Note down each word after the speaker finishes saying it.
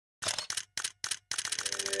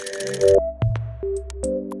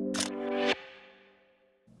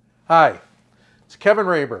Hi, it's Kevin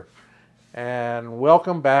Raber, and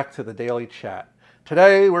welcome back to the Daily Chat.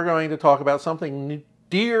 Today we're going to talk about something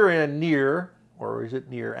dear and near, or is it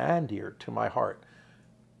near and dear, to my heart,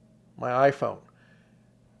 my iPhone.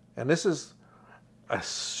 And this is a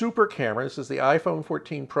super camera. This is the iPhone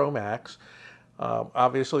 14 Pro Max.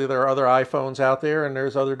 Obviously there are other iPhones out there and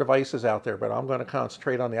there's other devices out there, but I'm going to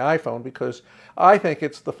concentrate on the iPhone because I think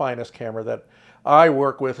it's the finest camera that I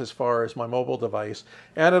work with as far as my mobile device,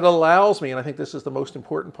 and it allows me, and I think this is the most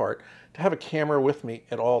important part, to have a camera with me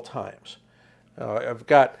at all times. I've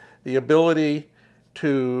got the ability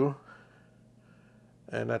to,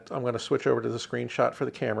 and I'm going to switch over to the screenshot for the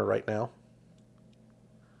camera right now,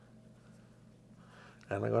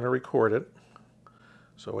 and I'm going to record it,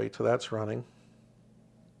 so wait till that's running.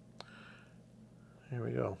 Here we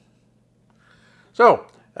go. So,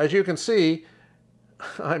 as you can see,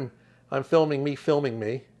 I'm filming me,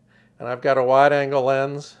 and I've got a wide-angle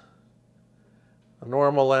lens, a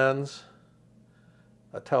normal lens,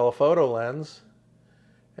 a telephoto lens,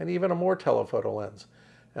 and even a more telephoto lens.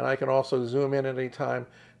 And I can also zoom in at any time,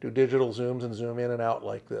 do digital zooms and zoom in and out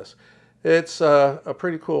like this. It's a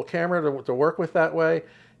pretty cool camera to work with that way,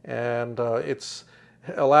 and it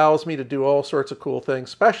allows me to do all sorts of cool things,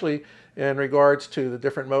 especially in regards to the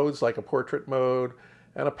different modes like a portrait mode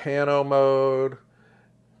and a pano mode,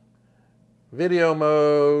 video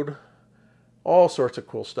mode, all sorts of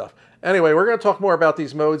cool stuff. Anyway, we're going to talk more about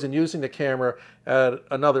these modes and using the camera at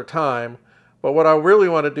another time. But what I really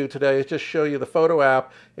want to do today is just show you the photo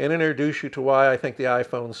app and introduce you to why I think the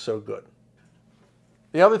iPhone's so good.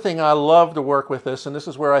 The other thing I love to work with this, and this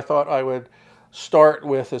is where I thought I would start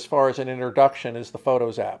with as far as an introduction, is the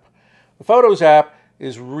Photos app. The Photos app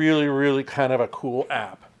is really kind of a cool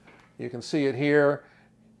app. You can see it here.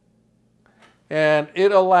 And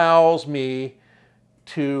it allows me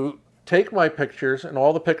to take my pictures, and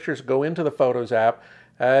all the pictures go into the Photos app,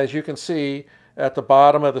 as you can see at the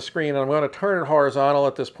bottom of the screen. And I'm going to turn it horizontal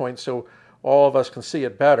at this point so all of us can see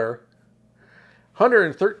it better.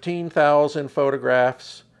 113,000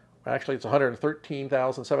 photographs. Actually, it's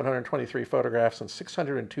 113,723 photographs and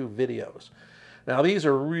 602 videos. Now, these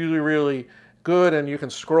are really good, and you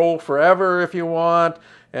can scroll forever if you want.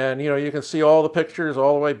 And you can see all the pictures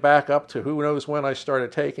all the way back up to who knows when I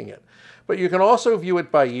started taking it. But you can also view it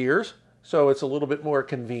by years, so it's a little bit more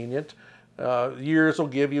convenient. Years will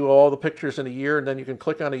give you all the pictures in a year, and then you can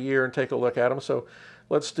click on a year and take a look at them. So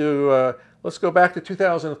let's go back to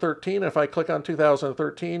 2013. If I click on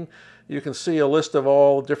 2013, you can see a list of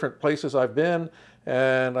all different places I've been,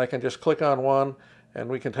 and I can just click on one, and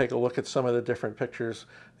we can take a look at some of the different pictures.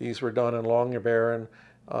 These were done in Longyearbyen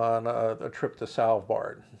on a trip to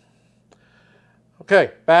Svalbard.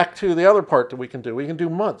 Okay, back to the other part that we can do. We can do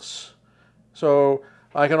months. So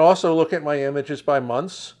I can also look at my images by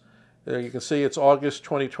months. There you can see it's August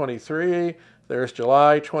 2023, there's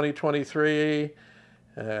July 2023,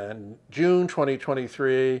 and June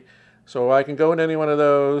 2023. So I can go in any one of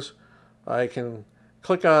those, I can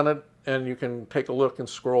click on it, and you can take a look and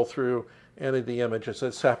scroll through any of the images.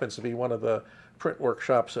 This happens to be one of the print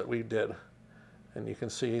workshops that we did. And you can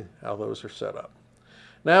see how those are set up.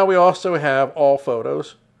 Now we also have all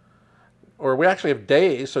photos, or we actually have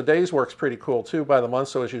days. So days works pretty cool too by the month.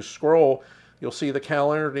 So as you scroll, you'll see the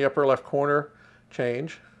calendar in the upper left corner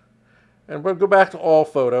change. And we'll go back to all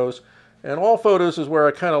photos. And all photos is where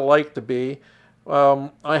I kind of like to be. I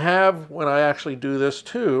have, when I actually do this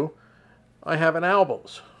too, I have an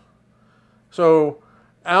albums. So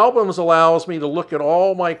albums allows me to look at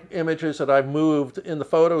all my images that I've moved in the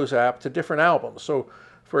Photos app to different albums. So,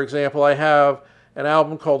 for example, I have an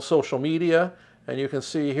album called Social Media, and you can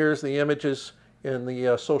see here's the images in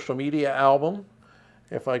the Social Media album.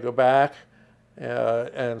 If I go back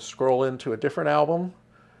and scroll into a different album,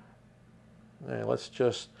 and let's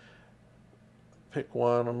just pick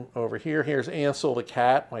one over here. Here's Ansel the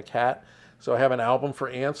cat, my cat. So I have an album for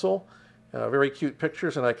Ansel, very cute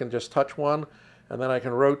pictures, and I can just touch one. And then I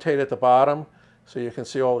can rotate at the bottom so you can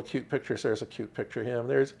see all the cute pictures. There's a cute picture of him.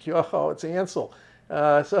 There's a cute, oh, it's Ansel.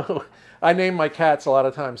 So I name my cats a lot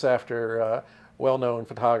of times after well-known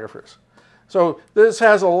photographers. So this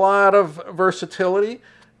has a lot of versatility.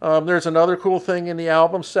 There's another cool thing in the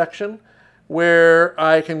album section where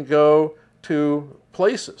I can go to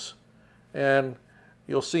places. And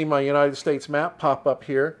you'll see my United States map pop up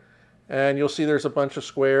here. And you'll see there's a bunch of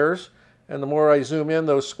squares. And the more I zoom in,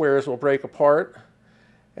 those squares will break apart.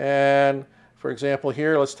 And for example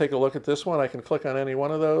here, let's take a look at this one. I can click on any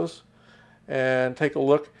one of those and take a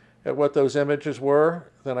look at what those images were.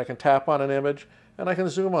 Then I can tap on an image and I can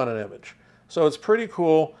zoom on an image. So it's pretty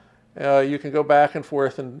cool. You can go back and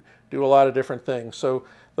forth and do a lot of different things. So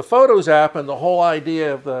the Photos app and the whole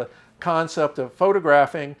idea of the concept of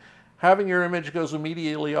photographing, having your image goes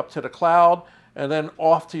immediately up to the cloud and then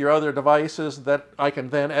off to your other devices that I can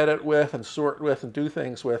then edit with and sort with and do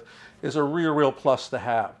things with, is a real plus to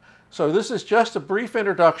have. So this is just a brief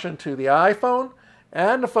introduction to the iPhone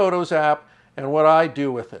and the Photos app and what I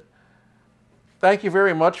do with it. Thank you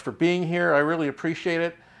very much for being here. I really appreciate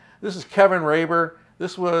it. This is Kevin Raber.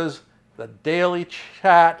 This was the Daily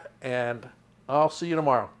Chat, and I'll see you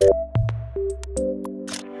tomorrow.